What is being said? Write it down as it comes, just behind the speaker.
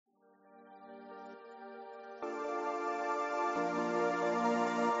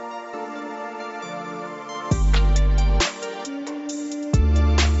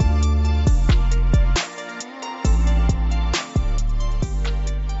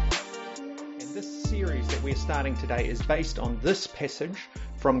series that we're starting today is based on this passage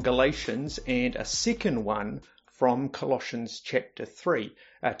from Galatians and a second one from Colossians chapter 3.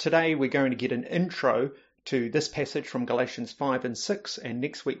 Today we're going to get an intro to this passage from Galatians 5 and 6, and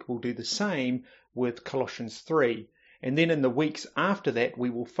next week we'll do the same with Colossians 3. And then in the weeks after that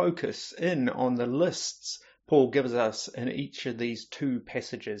we will focus in on the lists Paul gives us in each of these two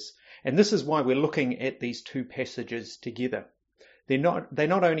passages. And this is why we're looking at these two passages together. They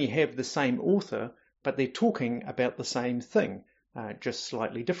not only have the same author, but they're talking about the same thing, just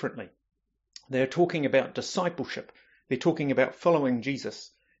slightly differently. They're talking about discipleship. They're talking about following Jesus.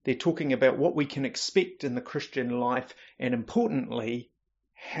 They're talking about what we can expect in the Christian life, and importantly,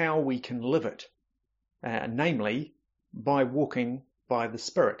 how we can live it, namely by walking by the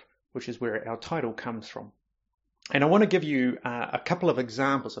Spirit, which is where our title comes from. And I want to give you a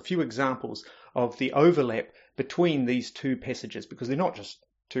few examples of the overlap between these two passages, because they're not just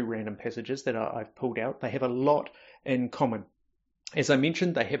two random passages that I've pulled out. They have a lot in common. As I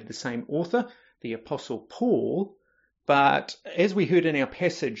mentioned, they have the same author, the Apostle Paul, but as we heard in our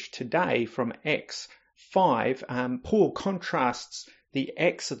passage today from Acts 5, Paul contrasts the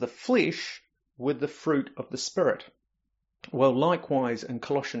acts of the flesh with the fruit of the Spirit. Well, likewise in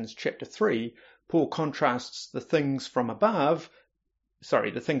Colossians chapter 3, Paul contrasts the things from below,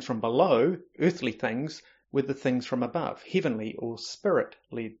 earthly things, with the things from above, heavenly or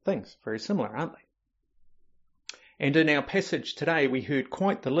spirit-led things. Very similar, aren't they? And in our passage today, we heard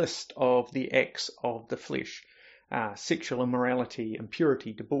quite the list of the acts of the flesh, sexual immorality,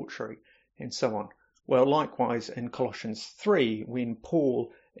 impurity, debauchery, and so on. Well, likewise in Colossians 3, when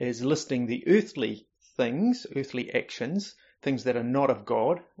Paul is listing the earthly things, earthly actions, things that are not of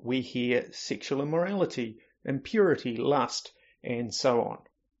God, we hear sexual immorality, impurity, lust, and so on.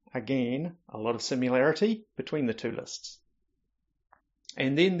 Again, a lot of similarity between the two lists.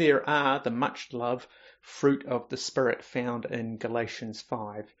 And then there are the much loved fruit of the Spirit found in Galatians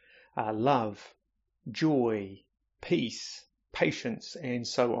 5. Love, joy, peace, patience, and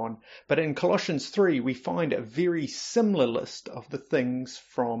so on. But in Colossians 3, we find a very similar list of the things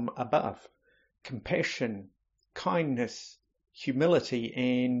from above. Compassion, kindness, humility,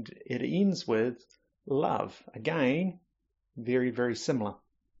 and it ends with love. Again, very, very similar.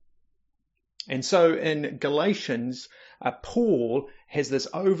 And so in Galatians, Paul has this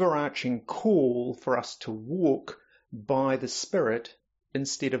overarching call for us to walk by the Spirit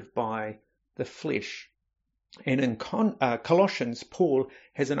instead of by the flesh. And in Colossians, Paul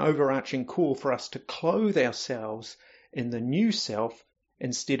has an overarching call for us to clothe ourselves in the new self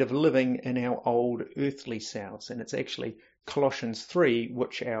instead of living in our old earthly selves. And it's actually Colossians 3,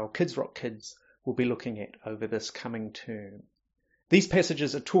 which our Kids Rock kids will be looking at over this coming term. These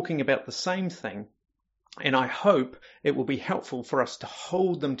passages are talking about the same thing, and I hope it will be helpful for us to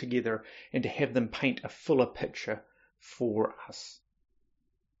hold them together and to have them paint a fuller picture for us.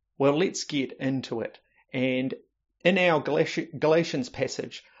 Well, let's get into it. And in our Galatians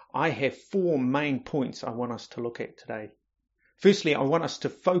passage, I have 4 main points I want us to look at today. Firstly, I want us to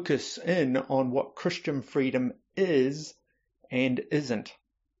focus in on what Christian freedom is and isn't.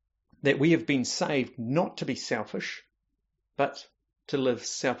 That we have been saved not to be selfish, but to live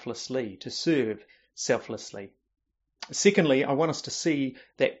selflessly, to serve selflessly. Secondly, I want us to see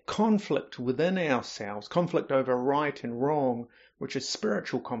that conflict within ourselves, conflict over right and wrong, which is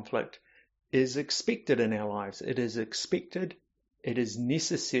spiritual conflict, is expected in our lives. It is expected, it is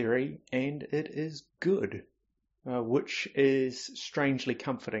necessary, and it is good, which is strangely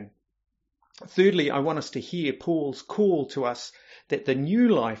comforting. Thirdly, I want us to hear Paul's call to us that the new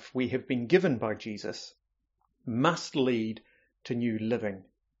life we have been given by Jesus must lead to new living.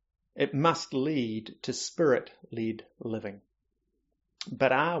 It must lead to Spirit-led living.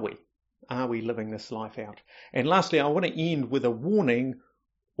 But are we? Are we living this life out? And lastly, I want to end with a warning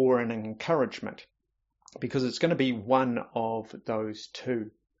or an encouragement, because it's going to be one of those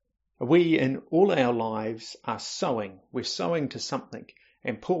two. We, in all our lives, are sowing. We're sowing to something.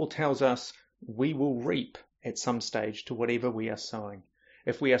 And Paul tells us we will reap at some stage to whatever we are sowing.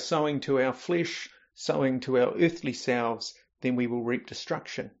 If we are sowing to our flesh, sowing to our earthly selves, then we will reap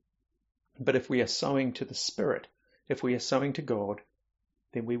destruction. But if we are sowing to the Spirit, if we are sowing to God,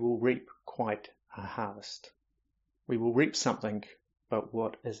 then we will reap quite a harvest. We will reap something, but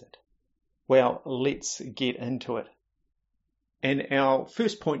what is it? Well, let's get into it. And our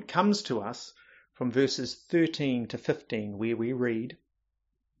first point comes to us from verses 13 to 15, where we read,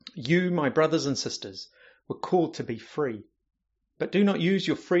 "You, my brothers and sisters, were called to be free, but do not use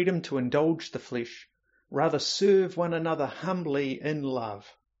your freedom to indulge the flesh. Rather serve one another humbly in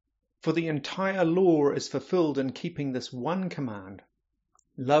love. For the entire law is fulfilled in keeping this one command: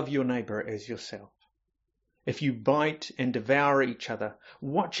 love your neighbour as yourself. If you bite and devour each other,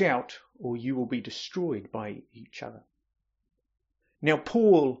 watch out, or you will be destroyed by each other. Now,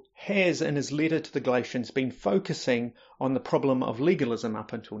 Paul has, in his letter to the Galatians, been focusing on the problem of legalism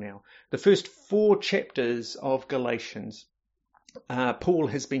up until now. The first 4 chapters of Galatians, Paul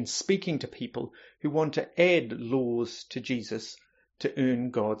has been speaking to people who want to add laws to Jesus to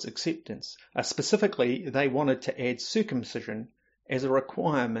earn God's acceptance. Specifically, they wanted to add circumcision as a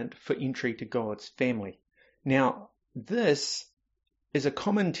requirement for entry to God's family. Now, this is a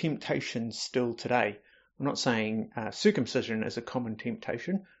common temptation still today. I'm not saying circumcision is a common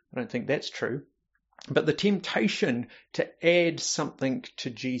temptation. I don't think that's true. But the temptation to add something to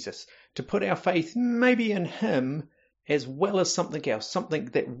Jesus, to put our faith maybe in him as well as something else, something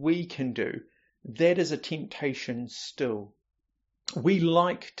that we can do, that is a temptation still. We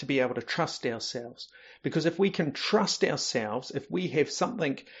like to be able to trust ourselves, because if we can trust ourselves, if we have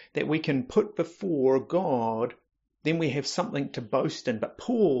something that we can put before God, then we have something to boast in. But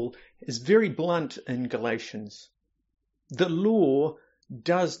Paul is very blunt in Galatians. The law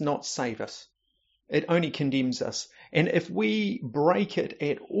does not save us. It only condemns us. And if we break it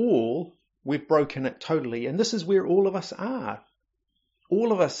at all, we've broken it totally. And this is where all of us are.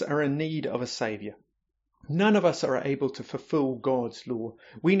 All of us are in need of a saviour. None of us are able to fulfill God's law.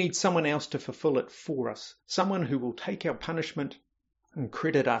 We need someone else to fulfill it for us. Someone who will take our punishment and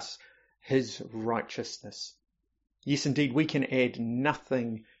credit us his righteousness. Yes, indeed, we can add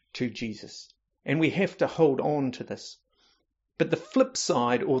nothing to Jesus. And we have to hold on to this. But the flip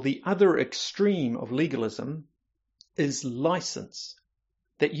side, or the other extreme of legalism, is license.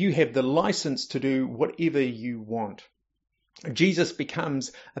 That you have the license to do whatever you want. Jesus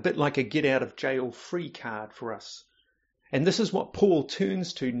becomes a bit like a get out of jail free card for us. And this is what Paul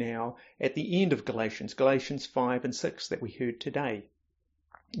turns to now at the end of Galatians 5 and 6 that we heard today.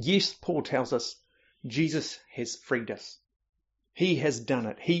 Yes, Paul tells us Jesus has freed us. He has done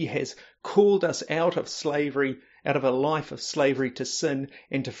it. He has called us out of slavery, out of a life of slavery to sin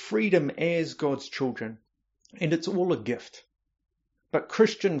and to freedom as God's children. And it's all a gift. But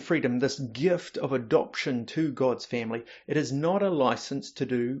Christian freedom, this gift of adoption to God's family, it is not a license to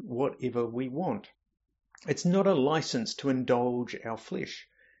do whatever we want. It's not a license to indulge our flesh,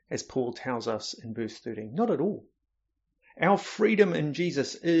 as Paul tells us in verse 13. Not at all. Our freedom in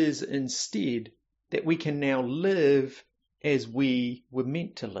Jesus is instead that we can now live as we were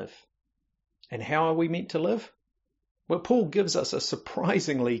meant to live. And how are we meant to live? Well, Paul gives us a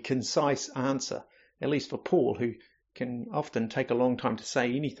surprisingly concise answer, at least for Paul, who can often take a long time to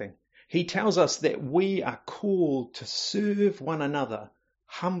say anything. He tells us that we are called to serve one another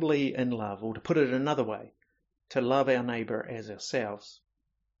humbly in love, or to put it another way, to love our neighbour as ourselves.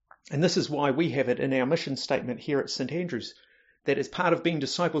 And this is why we have it in our mission statement here at St. Andrew's, that as part of being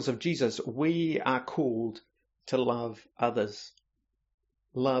disciples of Jesus, we are called to love others.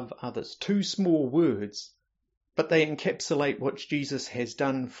 Love others. 2 small words, but they encapsulate what Jesus has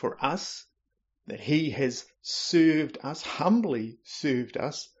done for us, that he has served us, humbly served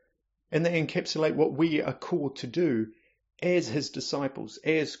us, and they encapsulate what we are called to do as his disciples,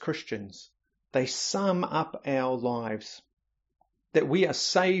 as Christians. They sum up our lives, that we are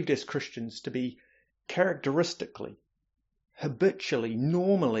saved as Christians to be characteristically, habitually,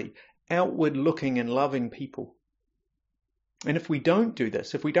 normally, outward-looking and loving people. And if we don't do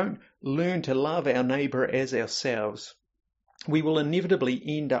this, if we don't learn to love our neighbour as ourselves, we will inevitably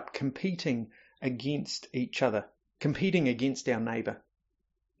end up competing against each other, competing against our neighbour.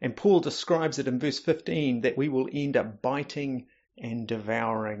 And Paul describes it in verse 15 that we will end up biting and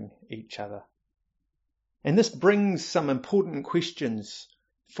devouring each other. And this brings some important questions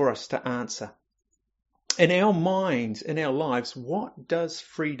for us to answer. In our minds, in our lives, what does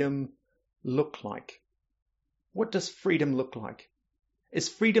freedom look like? What does freedom look like? Is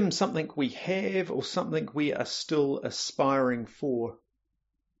freedom something we have or something we are still aspiring for?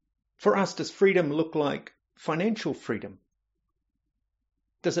 For us, does freedom look like financial freedom?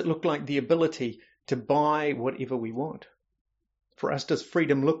 Does it look like the ability to buy whatever we want? For us, does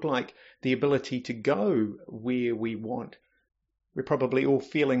freedom look like the ability to go where we want? We're probably all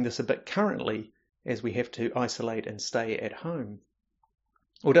feeling this a bit currently as we have to isolate and stay at home.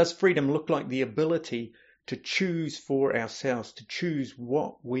 Or does freedom look like the ability to choose for ourselves, to choose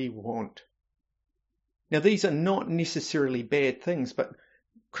what we want? Now, these are not necessarily bad things, but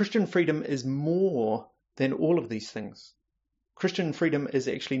Christian freedom is more than all of these things. Christian freedom is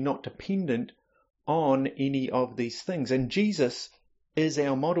actually not dependent on any of these things. And Jesus is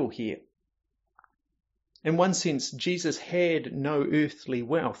our model here. In one sense, Jesus had no earthly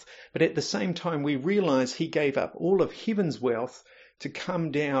wealth, but at the same time we realize he gave up all of heaven's wealth to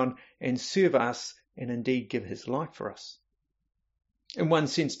come down and serve us and indeed give his life for us. In one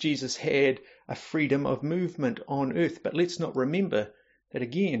sense, Jesus had a freedom of movement on earth, but let's not remember that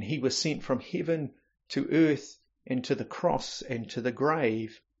again, he was sent from heaven to earth and to the cross and to the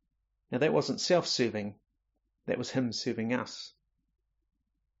grave. Now that wasn't self-serving, that was him serving us.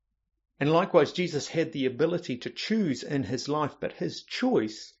 And likewise, Jesus had the ability to choose in his life, but his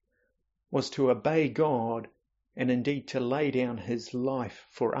choice was to obey God and indeed to lay down his life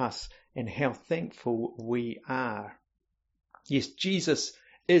for us, and how thankful we are. Yes, Jesus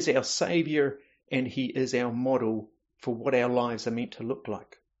is our Saviour, and he is our model for what our lives are meant to look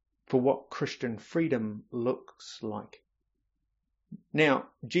like, for what Christian freedom looks like. Now,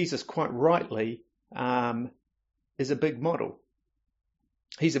 Jesus quite rightly is a big model.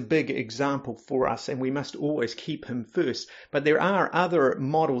 He's a big example for us, and we must always keep him first. But there are other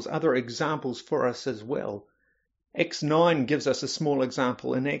models, other examples for us as well. Acts 9 gives us a small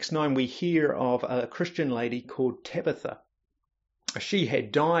example. In Acts 9 we hear of a Christian lady called Tabitha. She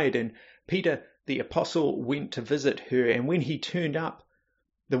had died, and Peter the apostle went to visit her, and when he turned up,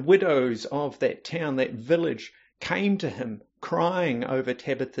 the widows of that town, that village, came to him crying over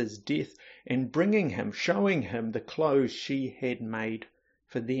Tabitha's death and showing him the clothes she had made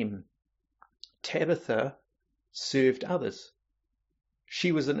for them. Tabitha served others.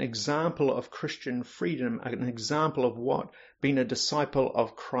 She was an example of Christian freedom, an example of what being a disciple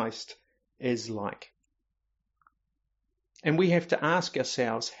of Christ is like. And we have to ask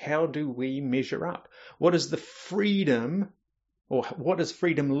ourselves, how do we measure up? What is the freedom, or what does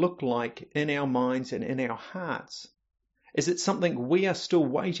freedom look like in our minds and in our hearts? Is it something we are still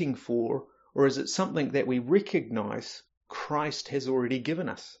waiting for, or is it something that we recognize Christ has already given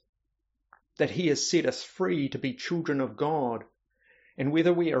us? That he has set us free to be children of God. And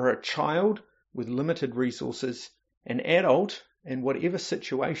whether we are a child with limited resources, an adult in whatever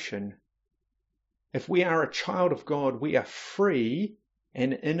situation, if we are a child of God, we are free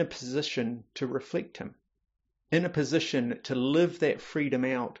and in a position to reflect him, in a position to live that freedom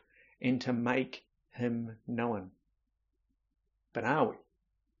out and to make him known. But are we?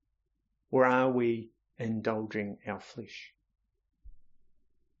 Or are we indulging our flesh?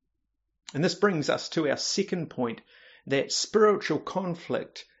 And this brings us to our second point, that spiritual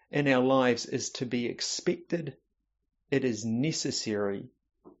conflict in our lives is to be expected, it is necessary,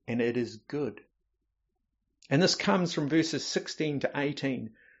 and it is good. And this comes from verses 16 to 18,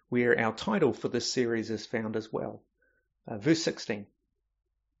 where our title for this series is found as well. Verse 16.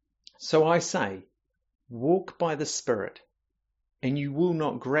 So I say, walk by the Spirit, and you will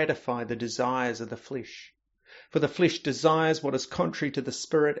not gratify the desires of the flesh. For the flesh desires what is contrary to the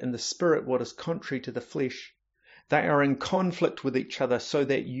Spirit, and the Spirit what is contrary to the flesh. They are in conflict with each other, so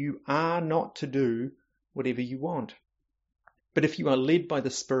that you are not to do whatever you want. But if you are led by the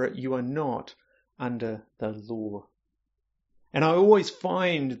Spirit, you are not under the law. And I always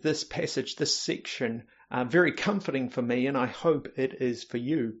find this passage, this section, very comforting for me, and I hope it is for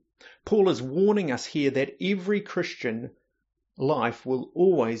you. Paul is warning us here that every Christian life will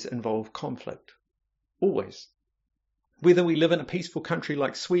always involve conflict. Always. Whether we live in a peaceful country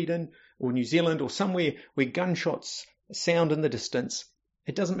like Sweden or New Zealand or somewhere where gunshots sound in the distance,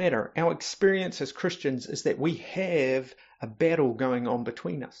 it doesn't matter. Our experience as Christians is that we have a battle going on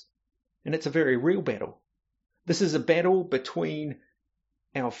between us. And it's a very real battle. This is a battle between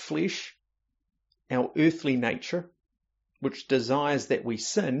our flesh, our earthly nature, which desires that we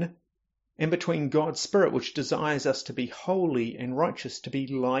sin, and between God's Spirit, which desires us to be holy and righteous, to be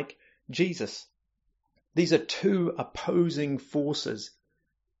like Jesus. These are two opposing forces.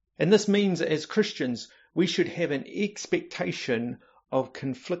 And this means as Christians, we should have an expectation of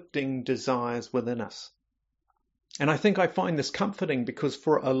conflicting desires within us. And I think I find this comforting because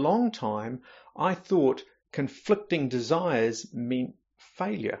for a long time, I thought conflicting desires meant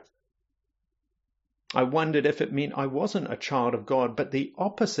failure. I wondered if it meant I wasn't a child of God, but the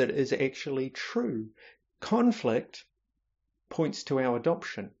opposite is actually true. Conflict points to our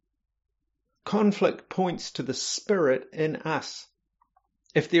adoption. Conflict points to the Spirit in us.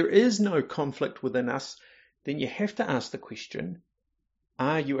 If there is no conflict within us, then you have to ask the question,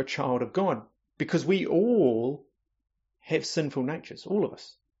 are you a child of God? Because we all have sinful natures, all of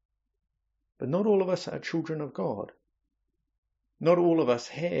us. But not all of us are children of God. Not all of us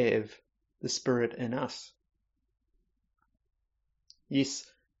have the Spirit in us. Yes,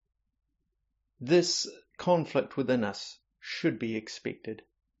 this conflict within us should be expected.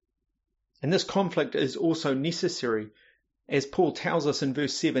 And this conflict is also necessary, as Paul tells us in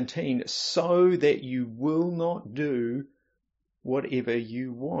verse 17, so that you will not do whatever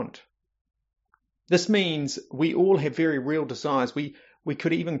you want. This means we all have very real desires. We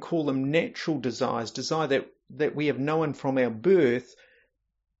could even call them natural desires, desire that we have known from our birth,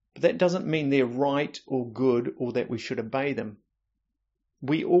 but that doesn't mean they're right or good or that we should obey them.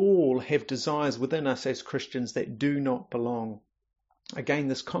 We all have desires within us as Christians that do not belong. Again,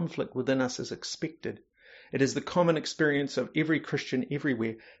 this conflict within us is expected. It is the common experience of every Christian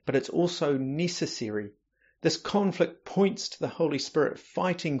everywhere, but it's also necessary. This conflict points to the Holy Spirit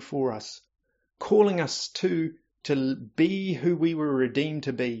fighting for us, calling us to be who we were redeemed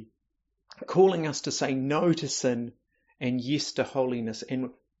to be, calling us to say no to sin and yes to holiness. And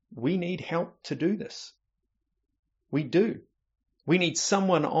we need help to do this. We do. We need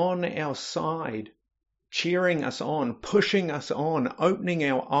someone on our side, cheering us on, pushing us on, opening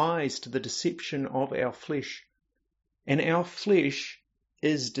our eyes to the deception of our flesh. And our flesh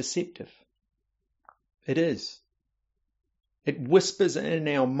is deceptive. It is. It whispers in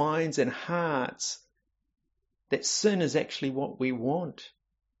our minds and hearts that sin is actually what we want.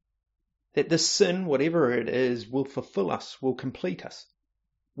 That this sin, whatever it is, will fulfill us, will complete us,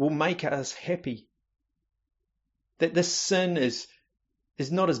 will make us happy. That this sin is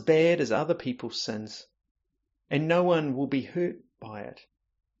not as bad as other people's sins, and no one will be hurt by it.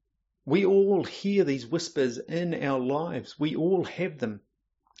 We all hear these whispers in our lives. We all have them,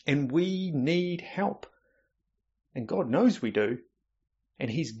 and we need help. And God knows we do,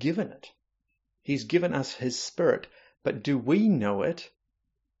 and He's given it. He's given us His Spirit, but do we know it,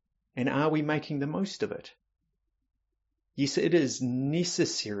 and are we making the most of it? Yes, it is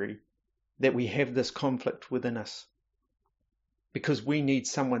necessary that we have this conflict within us, because we need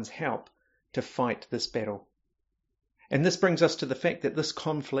someone's help to fight this battle. And this brings us to the fact that this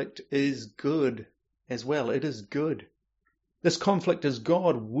conflict is good as well. It is good. This conflict is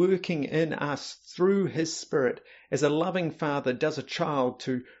God working in us through His Spirit as a loving Father does a child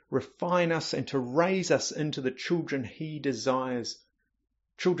to refine us and to raise us into the children He desires,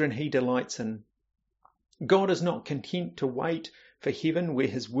 children He delights in. God is not content to wait for heaven where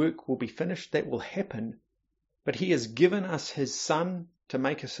His work will be finished. That will happen. But He has given us His Son to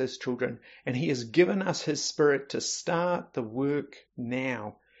make us His children, and He has given us His Spirit to start the work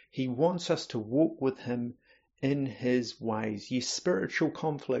now. He wants us to walk with Him in His ways. Yes, spiritual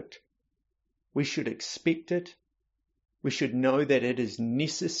conflict. We should expect it. We should know that it is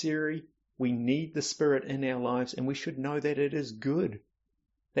necessary. We need the Spirit in our lives, and we should know that it is good.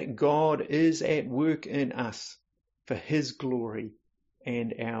 That God is at work in us for His glory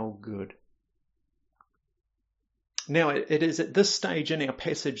and our good. Now, it is at this stage in our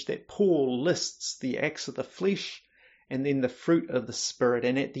passage that Paul lists the acts of the flesh and then the fruit of the Spirit.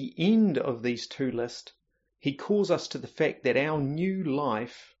 And at the end of these two lists, he calls us to the fact that our new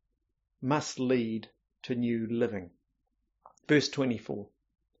life must lead to new living. Verse 24,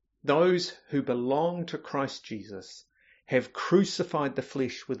 those who belong to Christ Jesus have crucified the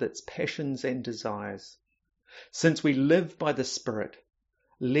flesh with its passions and desires. Since we live by the Spirit,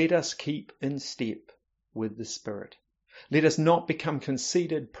 let us keep in step with the Spirit. Let us not become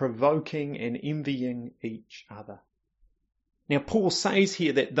conceited, provoking and envying each other. Now, Paul says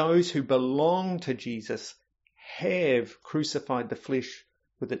here that those who belong to Jesus have crucified the flesh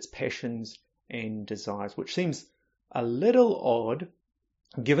with its passions and desires, which seems a little odd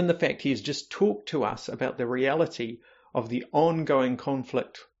given the fact he has just talked to us about the reality of the ongoing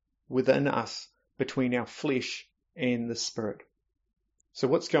conflict within us between our flesh and the Spirit. So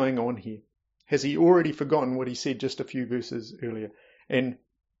what's going on here? Has he already forgotten what he said just a few verses earlier? And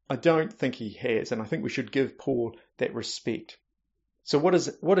I don't think he has, and I think we should give Paul that respect. So what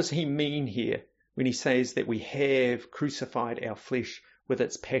does he mean here when he says that we have crucified our flesh with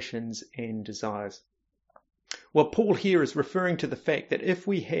its passions and desires? Well, Paul here is referring to the fact that if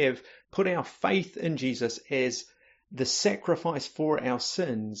we have put our faith in Jesus as the sacrifice for our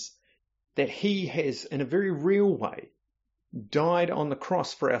sins, that he has, in a very real way, died on the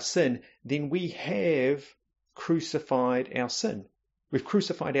cross for our sin, then we have crucified our sin. We've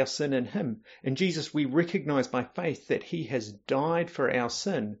crucified our sin in him. In Jesus, we recognize by faith that he has died for our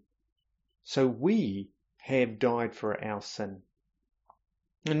sin. So we have died for our sin.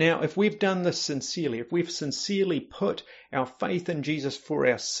 And now, if we've done this sincerely, if we've sincerely put our faith in Jesus for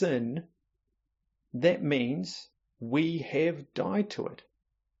our sin, that means we have died to it.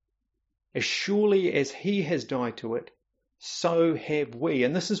 As surely as he has died to it, so have we.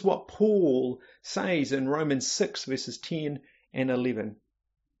 And this is what Paul says in Romans 6 verses 10 and 11.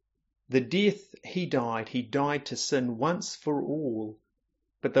 The death he died to sin once for all,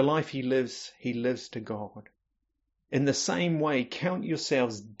 but the life he lives to God. In the same way, count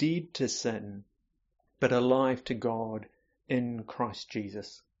yourselves dead to sin, but alive to God in Christ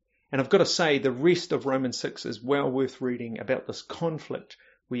Jesus. And I've got to say, the rest of Romans 6 is well worth reading about this conflict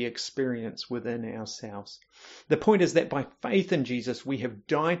we experience within ourselves. The point is that by faith in Jesus, we have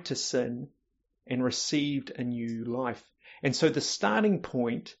died to sin and received a new life. And so the starting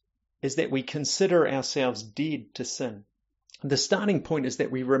point is that we consider ourselves dead to sin. The starting point is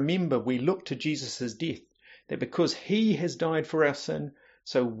that we remember, we look to Jesus' death, that because he has died for our sin,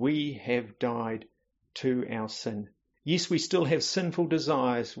 so we have died to our sin. Yes, we still have sinful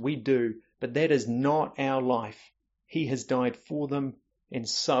desires, we do, but that is not our life. He has died for them, and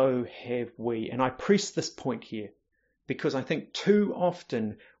so have we. And I press this point here because I think too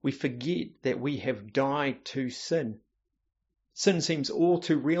often we forget that we have died to sin. Sin seems all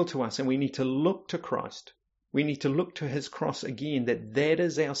too real to us, and we need to look to Christ. We need to look to his cross again, that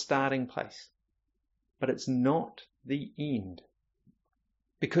is our starting place. But it's not the end.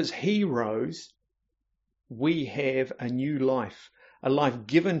 Because he rose, we have a new life, a life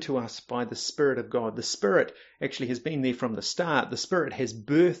given to us by the Spirit of God. The Spirit actually has been there from the start. The Spirit has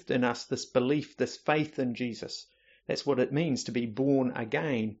birthed in us this belief, this faith in Jesus. That's what it means to be born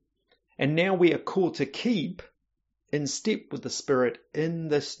again. And now we are called to keep in step with the Spirit in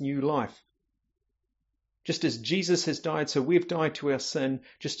this new life. Just as Jesus has died, so we've died to our sin.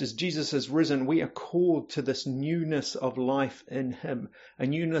 Just as Jesus has risen, we are called to this newness of life in him. A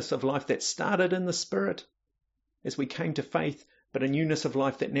newness of life that started in the Spirit as we came to faith, but a newness of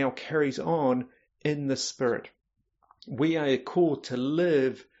life that now carries on in the Spirit. We are called to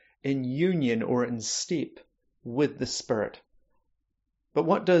live in union or in step with the Spirit. But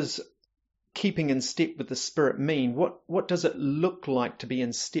what does keeping in step with the Spirit mean? What does it look like to be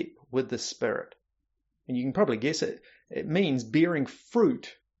in step with the Spirit? And you can probably guess it. It means bearing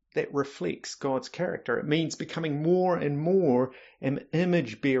fruit that reflects God's character. It means becoming more and more an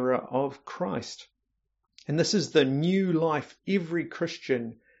image bearer of Christ. And this is the new life every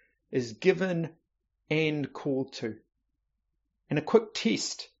Christian is given and called to. And a quick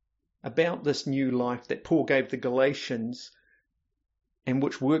test about this new life that Paul gave the Galatians, and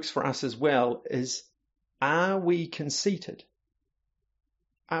which works for us as well, is, are we conceited?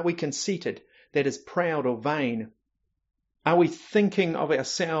 Are we conceited? That is proud or vain? Are we thinking of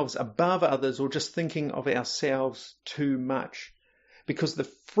ourselves above others, or just thinking of ourselves too much? Because the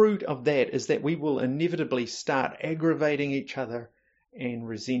fruit of that is that we will inevitably start aggravating each other and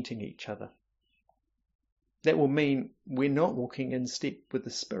resenting each other. That will mean we're not walking in step with the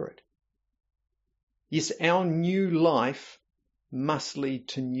Spirit. Yes, our new life must lead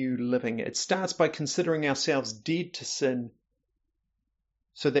to new living. It starts by considering ourselves dead to sin,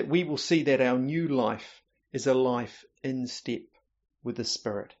 so that we will see that our new life is a life in step with the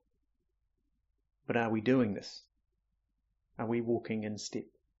Spirit. But are we doing this? Are we walking in step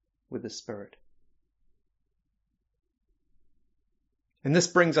with the Spirit? And this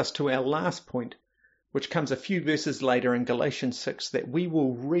brings us to our last point, which comes a few verses later in Galatians 6, that we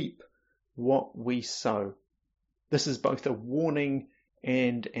will reap what we sow. This is both a warning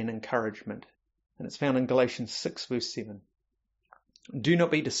and an encouragement. And it's found in Galatians 6 verse 7. Do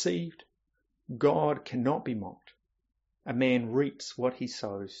not be deceived. God cannot be mocked. A man reaps what he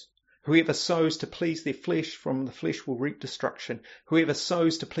sows. Whoever sows to please their flesh, from the flesh will reap destruction. Whoever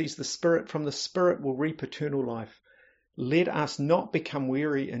sows to please the Spirit, from the Spirit will reap eternal life. Let us not become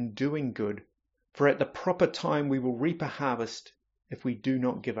weary in doing good, for at the proper time we will reap a harvest if we do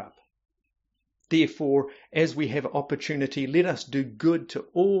not give up. Therefore, as we have opportunity, let us do good to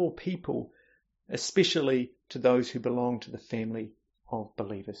all people, especially to those who belong to the family of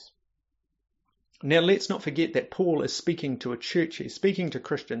believers. Now, let's not forget that Paul is speaking to a church here, speaking to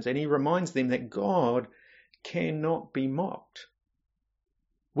Christians, and he reminds them that God cannot be mocked.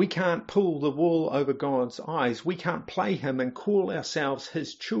 We can't pull the wool over God's eyes. We can't play him and call ourselves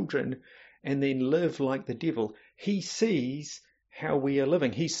his children and then live like the devil. He sees how we are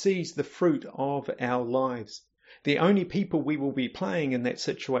living. He sees the fruit of our lives. The only people we will be playing in that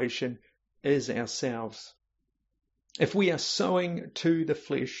situation is ourselves. If we are sowing to the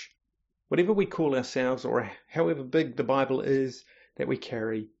flesh, whatever we call ourselves, or however big the Bible is that we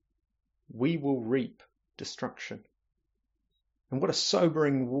carry, we will reap destruction. And what a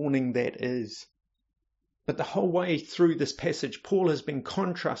sobering warning that is. But the whole way through this passage, Paul has been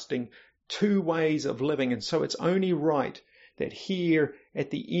contrasting two ways of living, and so it's only right that here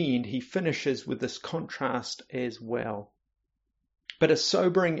at the end he finishes with this contrast as well. But as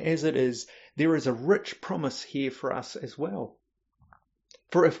sobering as it is, there is a rich promise here for us as well.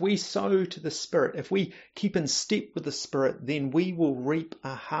 For if we sow to the Spirit, if we keep in step with the Spirit, then we will reap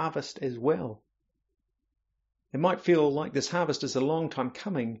a harvest as well. It might feel like this harvest is a long time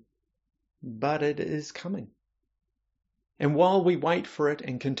coming, but it is coming. And while we wait for it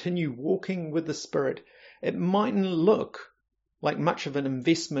and continue walking with the Spirit, it mightn't look like much of an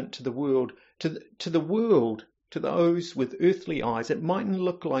investment to the world, to those with earthly eyes. It mightn't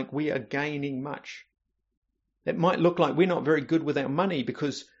look like we are gaining much. It might look like we're not very good with our money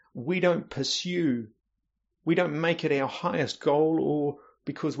because we don't make it our highest goal, or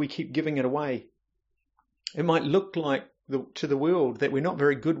because we keep giving it away. It might look like to the world that we're not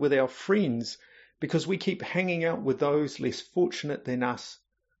very good with our friends because we keep hanging out with those less fortunate than us,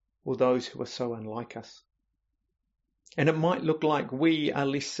 or those who are so unlike us. And it might look like we are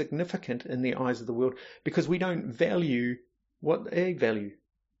less significant in the eyes of the world because we don't value what they value,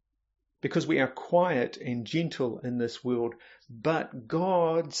 because we are quiet and gentle in this world. But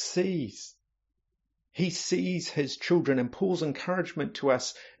God sees. He sees his children, and Paul's encouragement to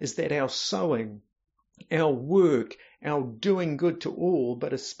us is that our sowing, our work, our doing good to all,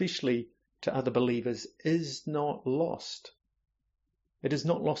 but especially to other believers, is not lost. It is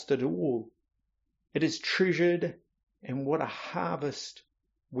not lost at all. It is treasured, and what a harvest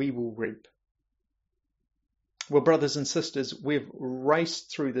we will reap. Well, brothers and sisters, we've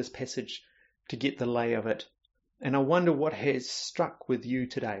raced through this passage to get the lay of it, and I wonder what has struck with you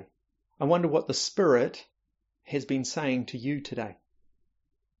today. I wonder what the Spirit has been saying to you today.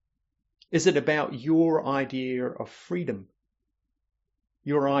 Is it about your idea of freedom?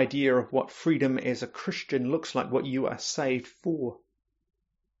 Your idea of what freedom as a Christian looks like, what you are saved for?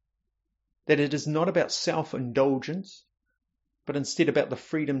 That it is not about self-indulgence, but instead about the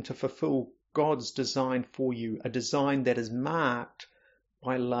freedom to fulfill God's design for you, a design that is marked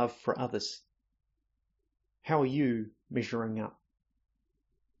by love for others. How are you measuring up?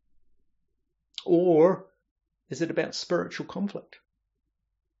 Or is it about spiritual conflict?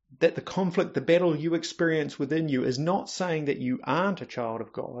 That the conflict, the battle you experience within you is not saying that you aren't a child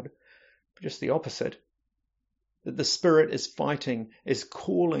of God, but just the opposite. That the Spirit is fighting, is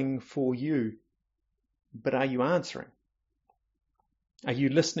calling for you. But are you answering? Are you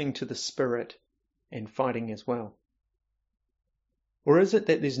listening to the Spirit and fighting as well? Or is it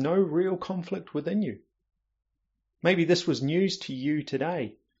that there's no real conflict within you? Maybe this was news to you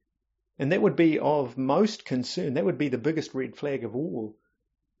today. And that would be of most concern. That would be the biggest red flag of all,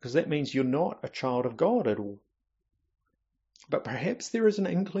 because that means you're not a child of God at all. But perhaps there is an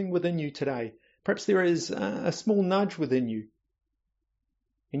inkling within you today. Perhaps there is a small nudge within you,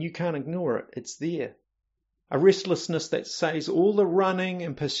 and you can't ignore it. It's there. A restlessness that says all the running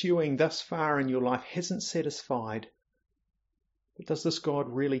and pursuing thus far in your life hasn't satisfied. But does this God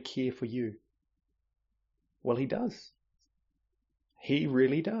really care for you? Well, he does. He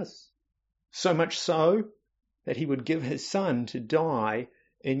really does. So much so that he would give his Son to die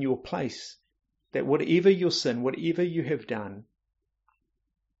in your place. That whatever your sin, whatever you have done,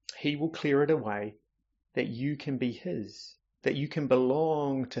 he will clear it away, that you can be his, that you can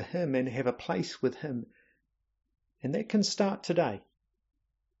belong to him and have a place with him. And that can start today.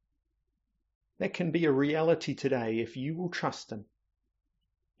 That can be a reality today if you will trust him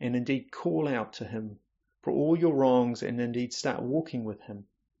and indeed call out to him for all your wrongs and indeed start walking with him.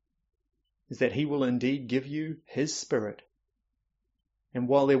 Is that he will indeed give you his Spirit. And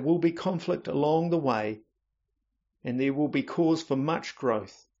while there will be conflict along the way, and there will be cause for much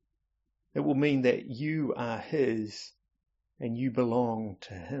growth, it will mean that you are his and you belong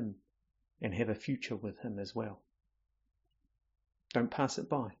to him and have a future with him as well. Don't pass it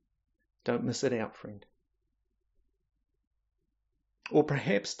by. Don't miss it out, friend. Or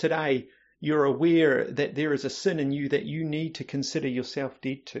perhaps today you're aware that there is a sin in you that you need to consider yourself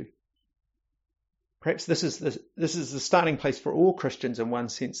dead to. Perhaps this is the starting place for all Christians in one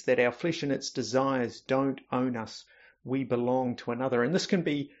sense, that our flesh and its desires don't own us. We belong to another. And this can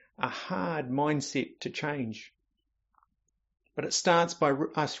be a hard mindset to change. But it starts by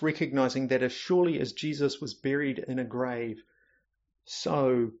us recognizing that as surely as Jesus was buried in a grave,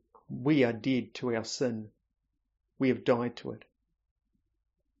 so we are dead to our sin. We have died to it.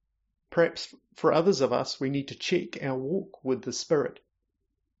 Perhaps for others of us, we need to check our walk with the Spirit.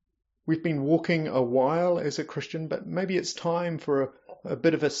 We've been walking a while as a Christian, but maybe it's time for a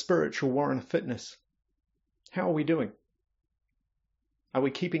bit of a spiritual warrant of fitness. How are we doing? Are we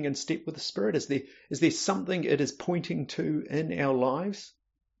keeping in step with the Spirit? Is there something it is pointing to in our lives?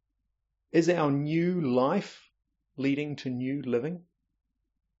 Is our new life leading to new living?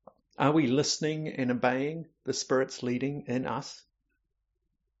 Are we listening and obeying the Spirit's leading in us?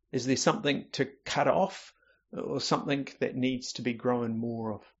 Is there something to cut off or something that needs to be grown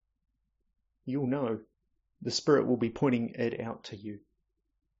more of? You'll know. The Spirit will be pointing it out to you.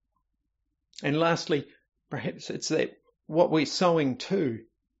 And lastly, perhaps it's that what we're sowing to,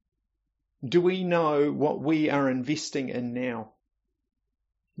 Do we know what we are investing in now?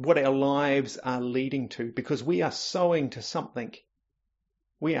 What our lives are leading to? Because we are sowing to something.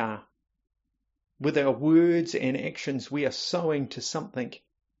 We are. With our words and actions, we are sowing to something.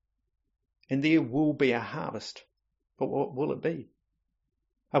 And there will be a harvest. But what will it be?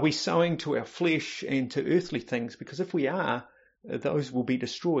 Are we sowing to our flesh and to earthly things? Because if we are, those will be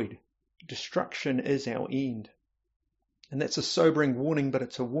destroyed. Destruction is our end. And that's a sobering warning, but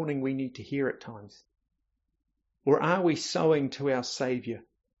it's a warning we need to hear at times. Or are we sowing to our Saviour?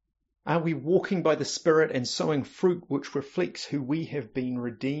 Are we walking by the Spirit and sowing fruit which reflects who we have been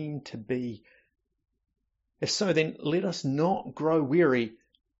redeemed to be? If so, then let us not grow weary.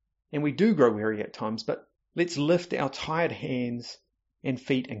 And we do grow weary at times, but let's lift our tired hands and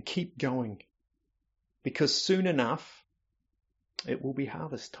feet and keep going. Because soon enough, it will be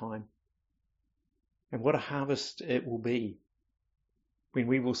harvest time. And what a harvest it will be when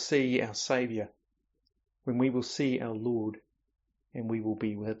we will see our Saviour, when we will see our Lord, and we will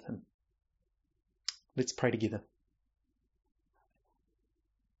be with him. Let's pray together.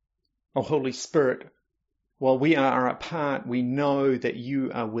 O Holy Spirit, while we are apart, we know that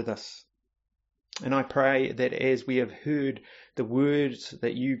you are with us. And I pray that as we have heard the words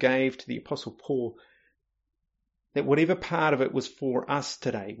that you gave to the Apostle Paul, that whatever part of it was for us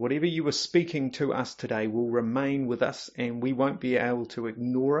today, whatever you were speaking to us today will remain with us and we won't be able to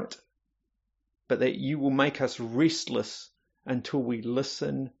ignore it, but that you will make us restless until we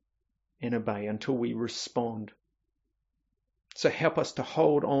listen and obey, until we respond. So help us to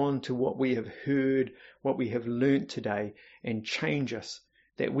hold on to what we have heard, what we have learnt today, and change us,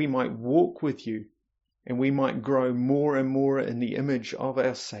 that we might walk with you and we might grow more and more in the image of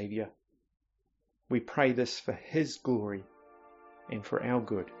our Saviour. We pray this for his glory and for our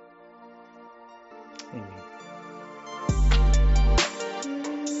good. Amen.